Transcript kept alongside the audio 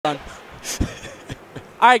All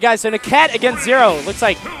right, guys, so Nakat against ZeRo. Looks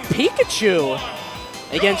like Pikachu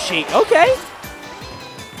against Sheik. Okay.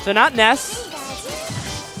 So not Ness.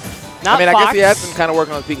 Not I Fox. guess he has been kind of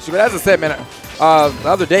working on Pikachu. But as I said, man, the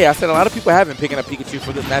other day I said a lot of people have been picking up Pikachu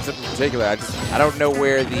for this matchup in particular. I don't know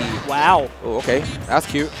where the... Wow. Oh, okay. That's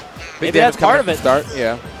cute. Maybe that's part of it. Start.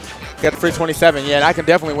 Yeah. Got the free 27. Yeah, and I can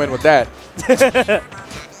definitely win with that.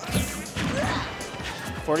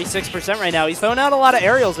 46% right now. He's throwing out a lot of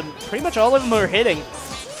aerials, and pretty much all of them are hitting.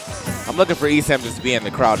 I'm looking for ESM just to be in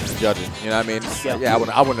the crowd just judging. You know what I mean? Yeah, I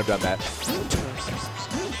wouldn't have done that.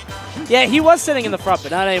 Yeah, he was sitting in the front,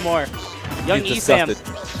 but not anymore. Young ESAM.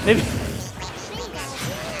 Maybe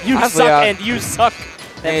you honestly, suck and you suck.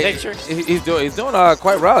 That picture. He's doing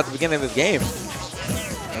quite well at the beginning of this game.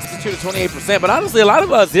 That's 2 to 28%. But honestly, a lot of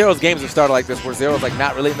ZeRo's games have started like this, where ZeRo's like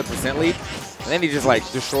not really in the percent lead, and then he just like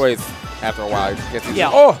destroys after a while. He gets it's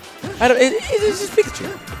just Pikachu.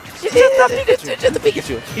 It's just a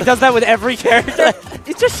Pikachu. He does that with every character.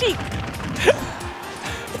 It's just Sheik.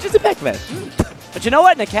 It's just a Pac-Man. But you know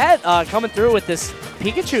what? Nakat coming through with this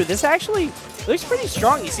Pikachu, this actually looks pretty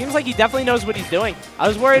strong. He seems like he definitely knows what he's doing. I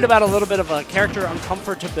was worried about a little bit of a character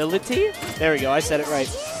uncomfortability. There we go. I said it right.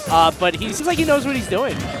 But he seems like he knows what he's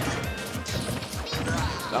doing.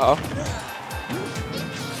 Uh-oh.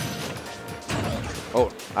 Oh,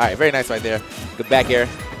 all right. Very nice right there. Good back air.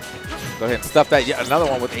 Go ahead and stuff that. Yeah, another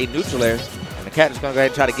one with a neutral air. And Nakat is going to go ahead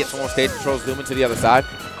and try to get some more stage controls, zooming to the other side.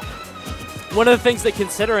 One of the things to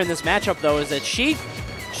consider in this matchup, though, is that Sheik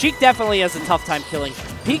definitely has a tough time killing.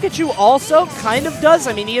 Pikachu also kind of does.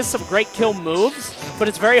 I mean, he has some great kill moves, but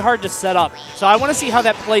it's very hard to set up. So I want to see how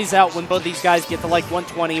that plays out when both these guys get to like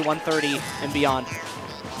 120, 130, and beyond.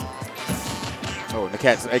 Oh,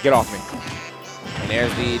 Nakat, hey, get off me. And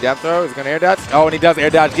there's the down throw. He's going to air dodge. Oh, and he does air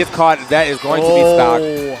dodge. Gets caught. That is going to be stock.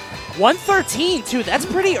 113, too. That's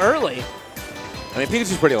pretty early. I mean,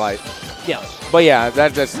 Pikachu's pretty light. Yeah. But yeah,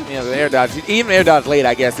 that's just, you know, the air dodge. Even air dodge late,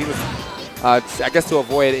 I guess. He was, I guess, to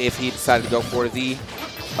avoid if he decided to go for the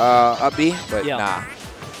up B, but nah.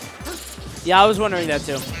 Yeah, I was wondering that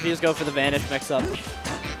too. He just go for the Vanish mix-up.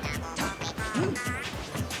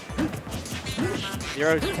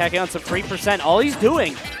 ZeRo tacking on some 3%. All he's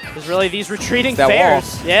doing is really these retreating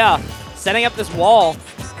fairs. Wall. Yeah, setting up this wall.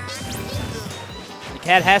 The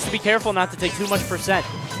cat has to be careful not to take too much percent.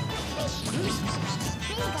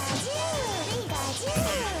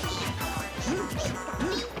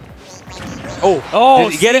 Oh,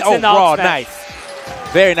 did you get it? Oh, raw, nice.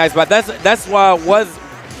 Very nice, but that's what I was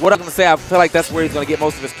going to say. I feel like that's where he's going to get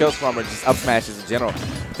most of his kills from, or just up smashes in general.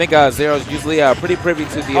 I think ZeRo's usually pretty privy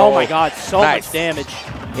to the Oh my God, so much damage.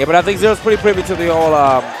 Yeah, but I think ZeRo's pretty privy to the old,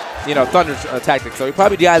 you know, thunder tactic, so he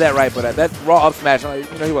probably DI'd that right, but that raw up smash, you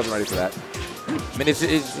know, he wasn't ready for that. I mean, it's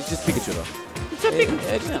just Pikachu, though. It's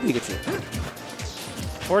just Pikachu.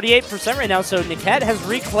 48% right now, so Nakat has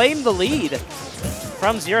reclaimed the lead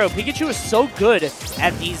from ZeRo. Pikachu is so good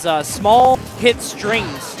at these small hit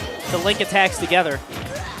strings to link attacks together.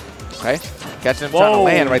 Okay, catching him trying to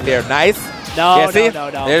land right there. Nice. No.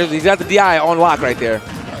 He's got the DI on lock right there.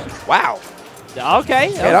 Wow. Okay.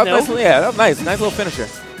 That was nice. Nice little finisher.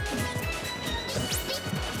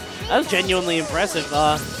 That was genuinely impressive.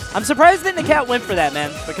 I'm surprised that Nakat went for that,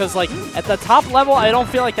 man, because like at the top level, I don't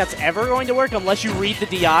feel like that's ever going to work unless you read the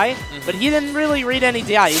DI. But he didn't really read any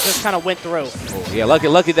DI. He just kind of went through. Oh, yeah,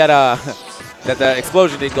 lucky that that the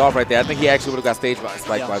explosion didn't go off right there. I think he actually would have got stage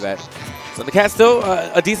spiked by that. So Nakat's still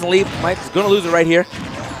a decent lead. He's going to lose it right here.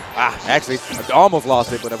 Actually, almost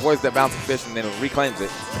lost it, but avoids that bouncing fish and then reclaims it.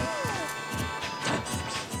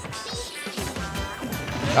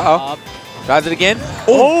 Uh-oh. Tries it again.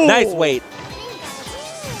 Oh, nice weight.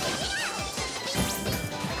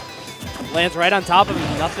 Lands right on top of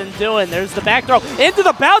him. Nothing doing. There's the back throw into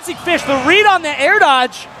the bouncing fish. The read on the air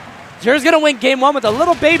dodge. ZeRo's gonna win game one with a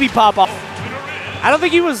little baby pop off. I don't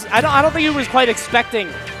think he was. I don't think he was quite expecting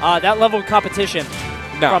that level of competition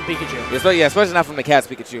from Pikachu. Yeah, especially not from the Nakat's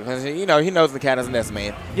Pikachu. You know, he knows the cat is an S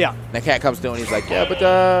man. Yeah. Nakat comes through and he's like, yeah, but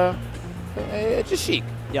it's just Sheik.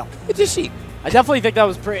 Yeah. It's just Sheik. I definitely think that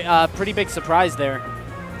was pretty big surprise there.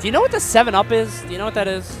 Do you know what the 7-up is? Do you know what that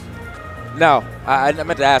is? No, I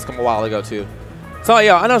meant to ask him a while ago too. So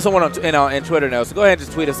yeah, I know someone on in Twitter knows. So go ahead and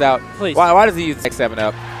just tweet us out. Please. Why does he use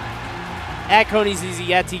X7-up? At Coney's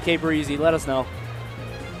Easy, at TK Breezy. Let us know.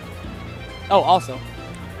 Oh, also.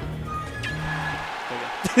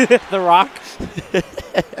 The Rock.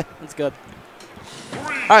 That's good.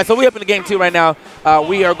 All right, so we're up in game 2 right now.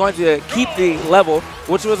 We are going to keep the level,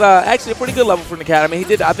 which was actually a pretty good level for Nakat. I mean,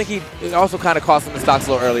 I think he also kind of cost him the stock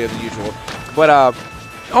slow earlier than usual. But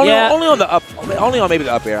Only on the up, only on maybe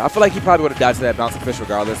the up air. I feel like he probably would have dodged that bouncing fish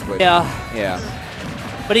regardless. But yeah.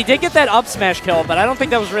 But he did get that up smash kill, but I don't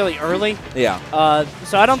think that was really early. Yeah.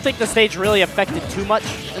 So I don't think the stage really affected too much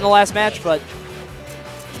in the last match, but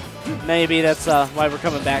maybe that's why we're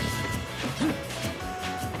coming back.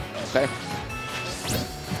 Okay.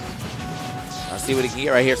 Let's see what he can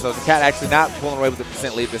get right here. So the cat actually not pulling away with the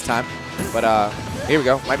percent lead this time. But here we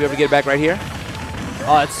go. Might be able to get it back right here.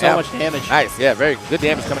 Oh, it's so much damage. Nice. Yeah, very good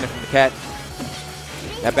damage coming in from the cat.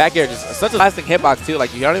 That back air just such a lasting hitbox too.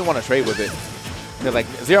 Like you don't even want to trade with it. Because like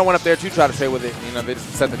ZeRo went up there to try to trade with it. You know, they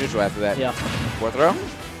just set the neutral after that. Yeah. Fourth throw.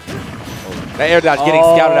 Oh, that air dodge getting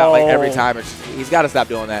scouted out like every time. He's got to stop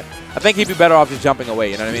doing that. I think he'd be better off just jumping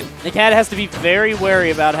away. You know what I mean? Nakat has to be very wary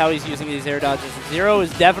about how he's using these air dodges. ZeRo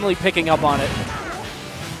is definitely picking up on it.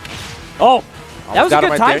 Oh, that was a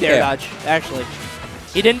good timed air dodge, actually.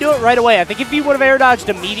 He didn't do it right away. I think if he would have air dodged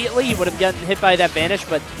immediately, he would have gotten hit by that vanish,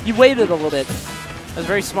 but he waited a little bit. That was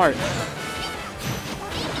very smart.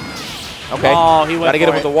 Okay. Oh, he went Got to get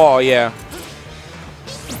him with the wall, yeah.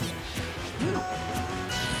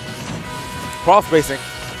 Cross spacing.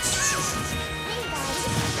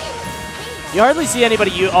 You hardly see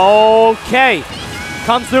anybody use. Okay.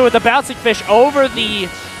 Comes through with the bouncing fish over the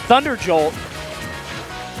Thunder Jolt.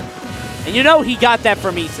 And you know he got that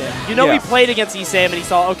from ESAM. You know he played against ESAM and he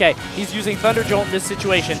saw, okay, he's using Thunder Jolt in this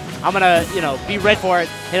situation. I'm going to, you know, be ready for it.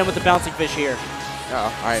 Hit him with the bouncing fish here.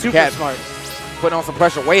 All right. Super smart. Putting on some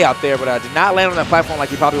pressure way out there, but did not land on that platform like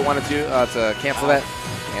he probably wanted to cancel that.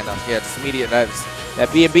 And yeah, just immediate. That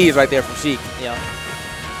B&B is right there from Sheik. Yeah.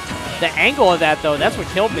 The angle of that, though, that's what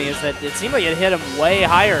killed me, is that it seemed like it hit him way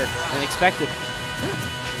higher than expected.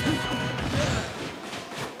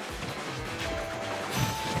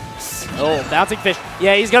 Oh, bouncing fish.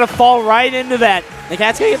 Yeah, he's going to fall right into that. The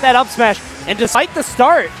cat's going to get that up smash. And despite the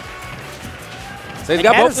start, so he's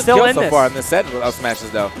got both the skills so far in this set of up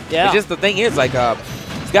smashes, though. Yeah. It's just the thing is, like,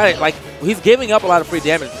 he's got it. Like, he's giving up a lot of free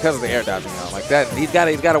damage because of the air dodging, though. Like that, he's got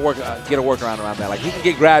to get a workaround around that. Like, he can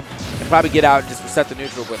get grabbed and probably get out and just reset the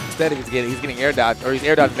neutral, but instead he's getting air dodged, or he's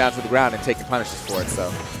air dodging down to the ground and taking punishes for it.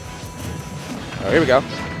 So, here we go.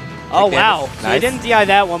 Oh, wow. Nice. So he didn't DI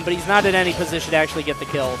that one, but he's not in any position to actually get the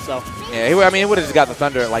kill. So yeah, I mean, he would have just got the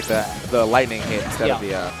thunder, like the lightning hit instead of the,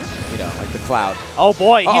 you know, like the cloud. Oh,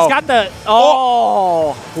 boy. He's got the,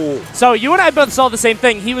 Cool. So you and I both saw the same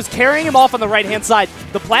thing. He was carrying him off on the right-hand side.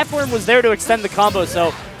 The platform was there to extend the combo,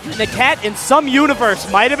 so Nakat in some universe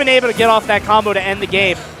might have been able to get off that combo to end the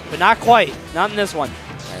game, but not quite. Not in this one.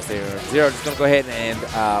 Right, so ZeRo just going to go ahead and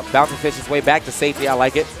bounce and fish his way back to safety. I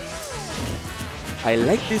like it. I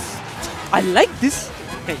like this. I like this.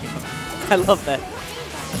 I love that.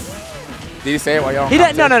 Did he say it while y'all?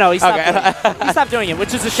 No. He stopped doing it. He stopped doing it,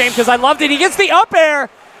 which is a shame because I loved it. He gets the up air.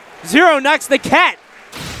 ZeRo knocks the cat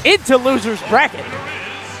into loser's bracket.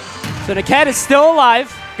 So Nakat is still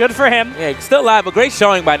alive. Good for him. Yeah, still alive, but great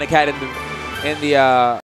showing by Nakat in the